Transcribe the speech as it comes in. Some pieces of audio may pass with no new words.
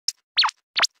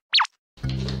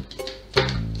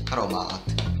Hello, Matt.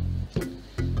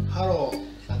 Hello,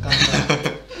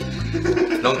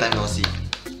 Nakata. Long time no see.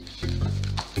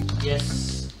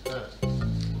 Yes.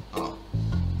 Oh.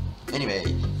 Anyway,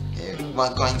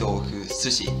 what kind of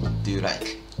sushi do you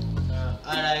like?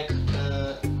 I like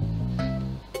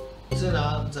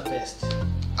tuna the best.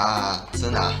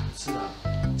 Tuna. Tuna.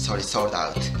 Sorry, sold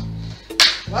out.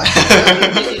 What?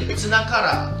 This is tuna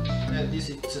color. This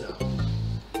is tuna.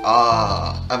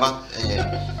 But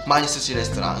my sushi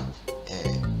restaurant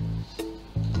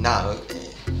now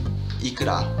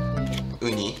ikura,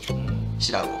 uni,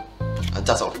 shirao.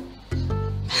 That's all.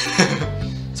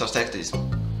 So select this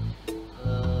one.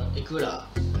 Ikura.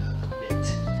 Red.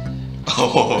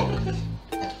 Oh.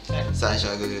 最初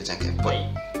はグーじゃんけんぽい。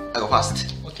I go first.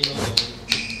 Okay, no problem.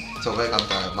 So welcome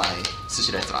to my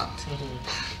sushi restaurant.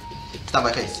 Stand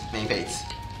by face, main face.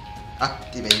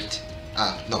 Activate.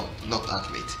 No, not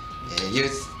activate.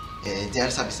 Use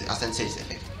their service ascent stage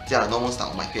effect. There are no monster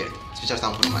on my field. Special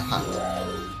sound from my hand.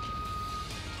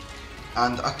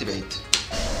 And activate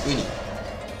Uni,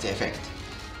 the effect.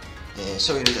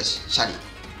 Show you the shari.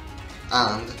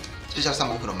 And special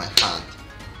summon from my hand.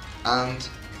 And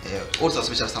also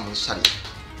special summon shari.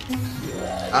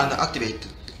 And activate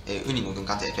Uni no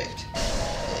Gunkan effect.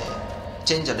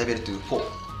 Change the level to 4.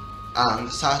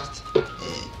 And search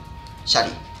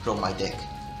shari from my deck.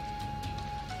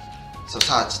 So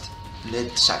searched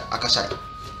red shari, aka shari.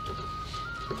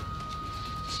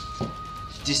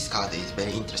 This card is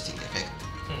very interesting effect.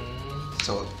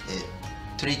 So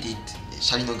treat it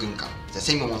shari no Gunkan, the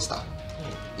same monster,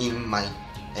 in my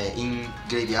in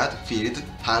graveyard, field,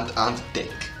 hand and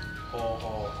deck.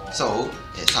 So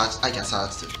search. I can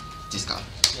search this card.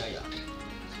 Yeah.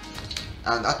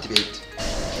 And activate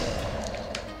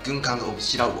Gunkan of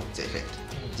Shirao, the effect.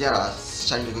 There are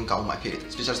shari no Gunkan on my field.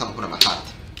 Special summon from my hand.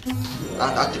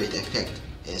 And activate effect.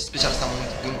 Special summon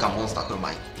Gunkan monster from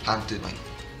my hand to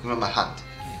my hand.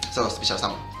 So special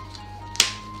summon.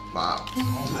 Wow.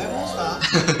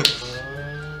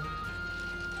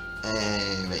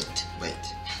 Wait.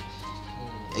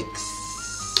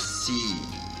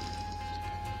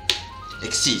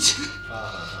 Exceed.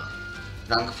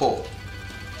 Rank 4.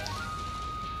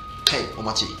 Hey,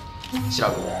 omachi.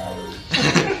 Shirabu.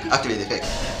 Activate effect.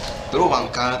 Draw one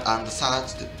card and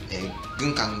search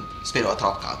Gunkan spell or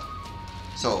trap card.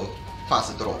 So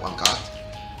first draw one card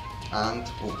and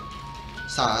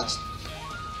search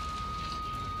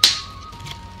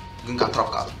Gunkan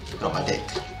trap card from my deck.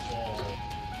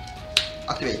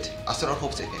 Activate Astral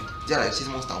Hope's effect. There are Exceed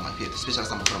monster on my field. Special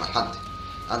summon from my hand.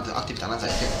 And activate another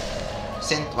effect.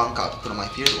 Send one card from my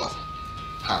field or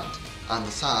hand. And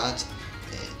search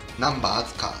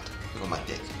Numbers card from my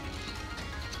deck.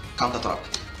 Counter trap.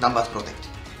 Numbers protect.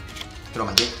 From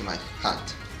my deck to my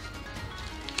hand.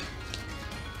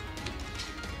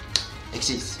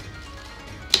 Exceeds.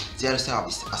 Their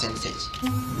service ascend stage.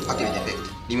 Activate effect.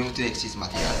 Remove 2 exceeds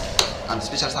material. And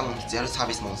special summon their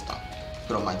service monster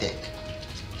from my deck.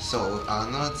 So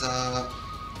another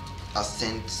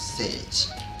ascent stage.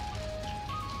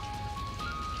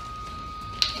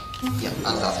 Yeah,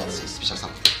 another ascent stage. Special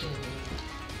summon.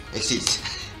 Exceeds.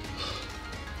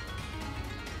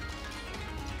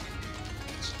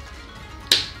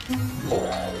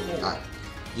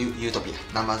 Utopia.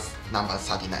 Numbers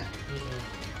 39.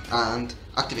 And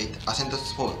activate Ascent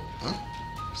Sport.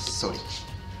 Sorry,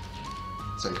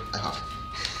 I have.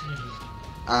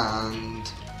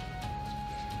 And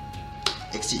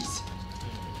Exceeds.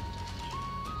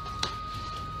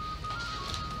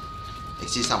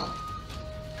 Exceed summon.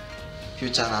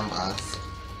 Future numbers.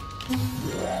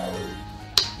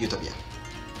 Utopia.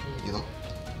 You know?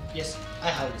 Yes, I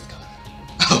have this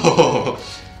card.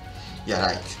 Yeah,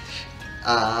 right.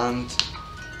 And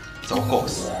so of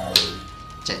course,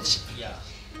 change. Yeah.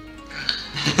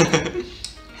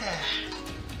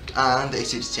 And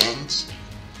exit change.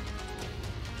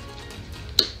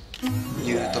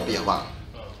 Utopia 1.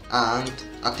 And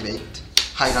activate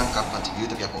high rank up until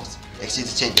Utopia Force.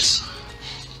 Exit change.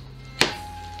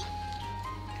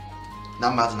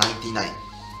 Numbers 99.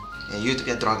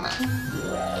 Utopia Dragna.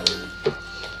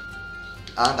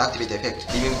 And activate effect.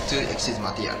 Remove 2 exit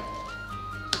material.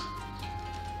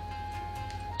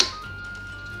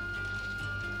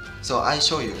 So I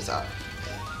show you the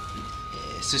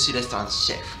sushi restaurant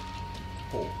chef.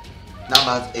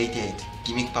 Numbers 88.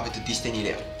 Gimmick puppet Destiny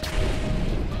Leo.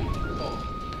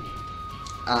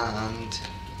 And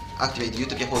activate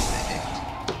Utopia Force effect.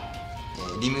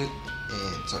 Remove.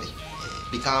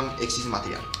 Become exit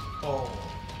material.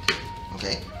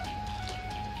 Okay.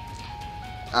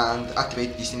 And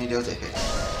activate Destiny Leo's effect.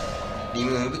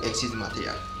 Remove exit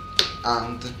material.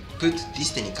 And put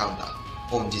Destiny counter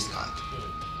on this card.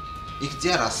 If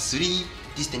there are 3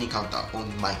 destiny counter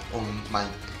on my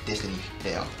destiny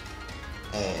layer,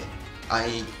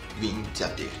 I win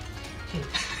that deal.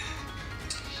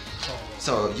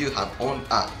 So you have on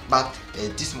but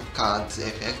this card's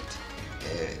effect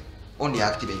only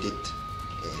activated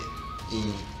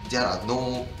in there are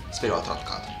no spell or trap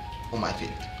card on my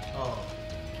field.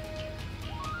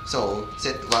 So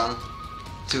set 1,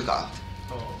 2 card.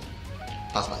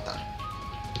 Pass my turn.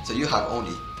 So you have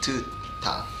only 2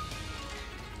 turns.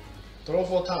 Draw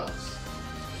 4 turns.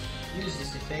 Use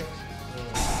this effect.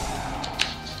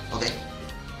 Okay.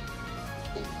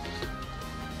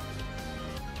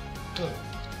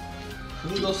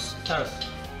 Fudos turn.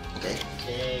 Okay.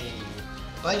 Okay.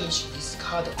 Banish this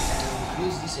card and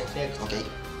use this effect. Okay.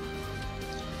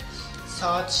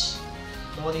 Search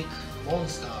Nordic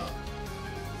monster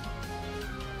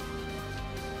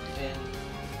and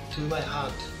to my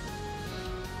hand.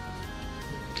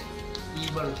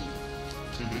 Equality.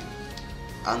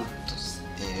 And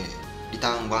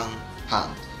return 1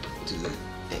 hand to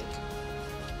deck.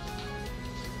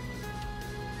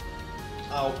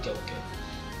 Okay.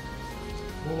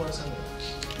 Normal summon.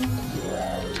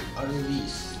 I'll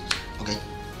release. Okay.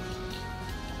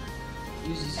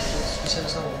 Use this effect, special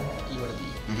summon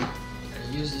equality.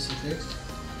 And use this effect.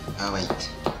 Wait.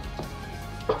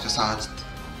 So search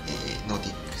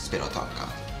Nordic spell attack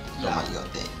card from your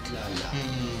deck.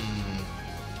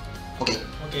 Okay.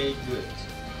 Okay, good.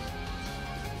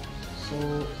 So,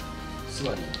 つ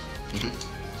まり、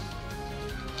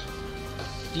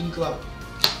リンク1。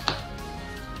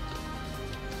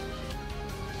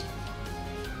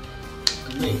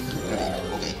Great.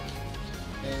 Okay.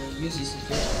 And use this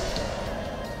effect.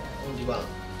 Only 1.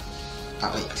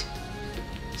 Wait.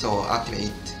 So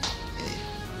activate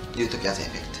Utopia's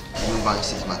effect. Remove 1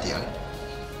 is material.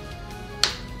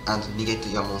 And negate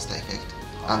your monster effect.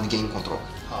 And gain control.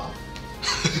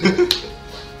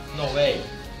 No way.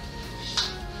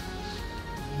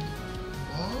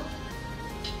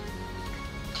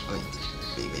 Wait.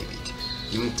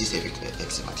 Remove this effect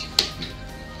X material.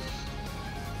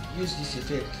 Use this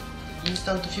effect.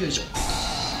 Instant fusion.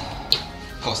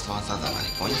 Cost 1000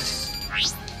 life points.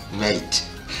 Wait.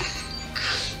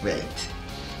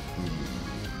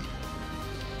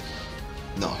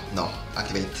 No.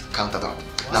 Activate counter drop.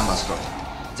 Numbers drop.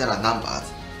 There are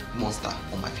numbers monster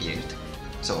on my field.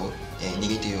 So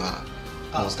negate your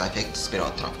monster effect spell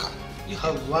or trap card. You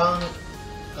have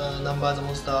 1 numbered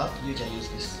monster, you can use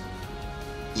this.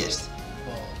 Yes.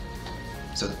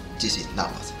 So this is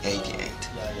numbers 88.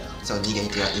 Yeah. So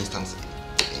negate your instant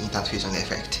fusion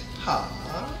effect.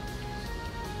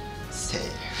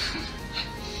 Save.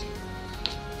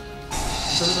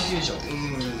 Instant fusion.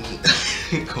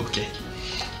 Okay.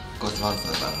 Cost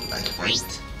 1000 life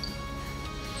points.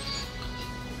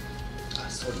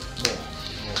 Sorry.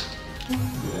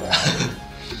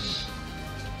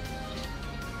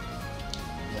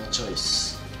 No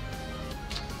choice.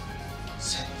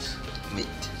 Set. Wait.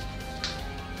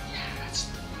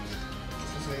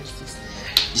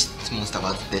 This monster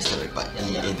was destroyed by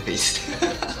end phase.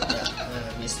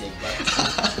 Mistake,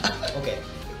 but okay.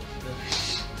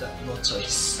 No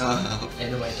choice.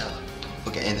 End my turn.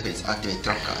 Okay, end phase. Activate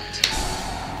trap card.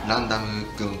 Random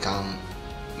gunkan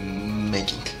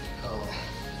making.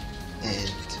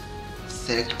 And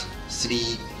select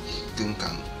 3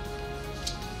 gunkan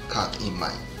card in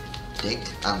my deck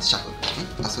and shuffle.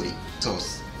 Sorry. So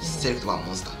select 1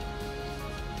 monster.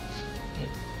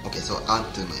 Okay, so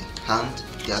add to my hand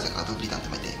the other card, return to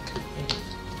my deck.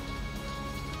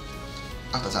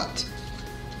 After that,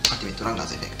 activate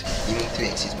Ranger's effect. Remove 2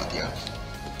 exit material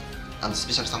and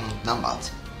special summon numbers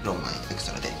from my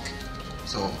extra deck.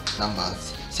 So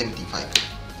numbers 75,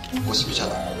 Gossip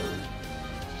Shadow.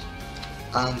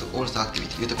 And also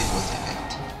activate Utopia Force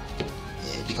effect.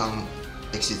 Become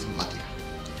exit material.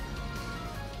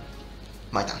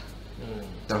 My turn.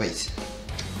 Draw phase.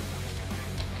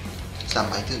 Stand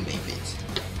by to main phase.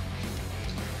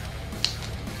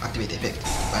 Activate effect.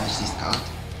 Banish this card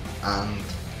and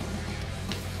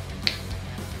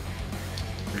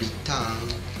return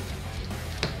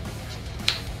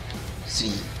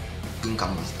 3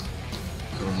 gunkan monster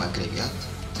from my graveyard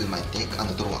to my deck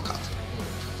and draw a card.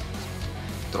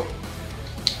 Draw.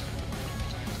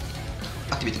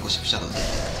 Activate Gossip Shadow's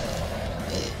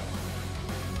effect.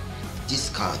 This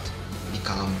card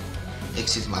become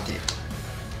exit material.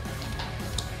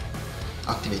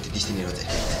 Activate Destiny Rose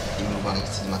effect. Remove 1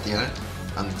 exit material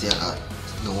and there are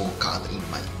no card in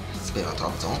my spell or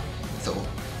trap zone. So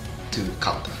 2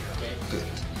 counter. Okay.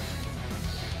 Good.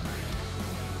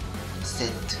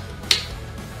 Set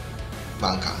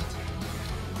 1 card.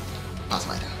 Pass my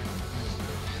my turn.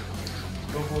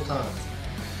 Draw 4 turns.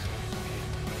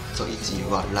 So it's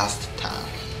your last turn.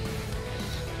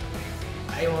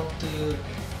 I want to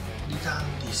return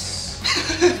this.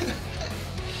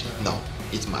 No,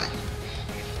 it's mine.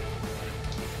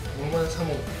 Normal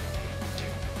summon.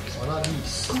 One of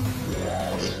these.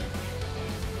 Okay.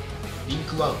 Link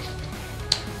 1.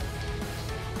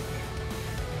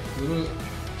 Blue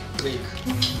break.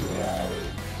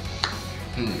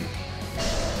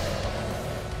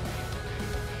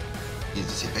 Use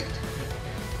this effect.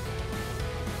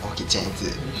 Okay, change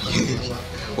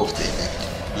off the effect.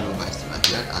 Remove my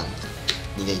material and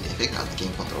negate the effect and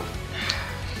gain control.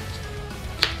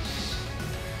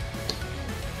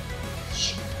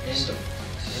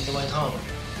 End my turn.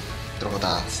 Draw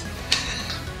turns.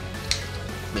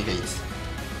 Make it.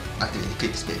 Activate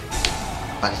quick spell.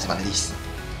 Banish one of this.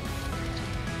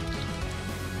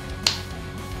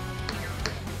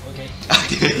 Okay.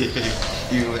 Activate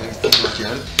effect. You have this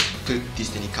material. Put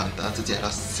destiny counter to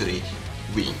 0-3.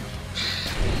 Win.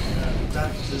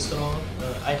 That's strong.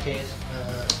 I paid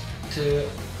 2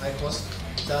 high cost.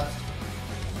 That's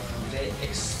very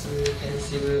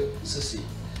expensive sushi.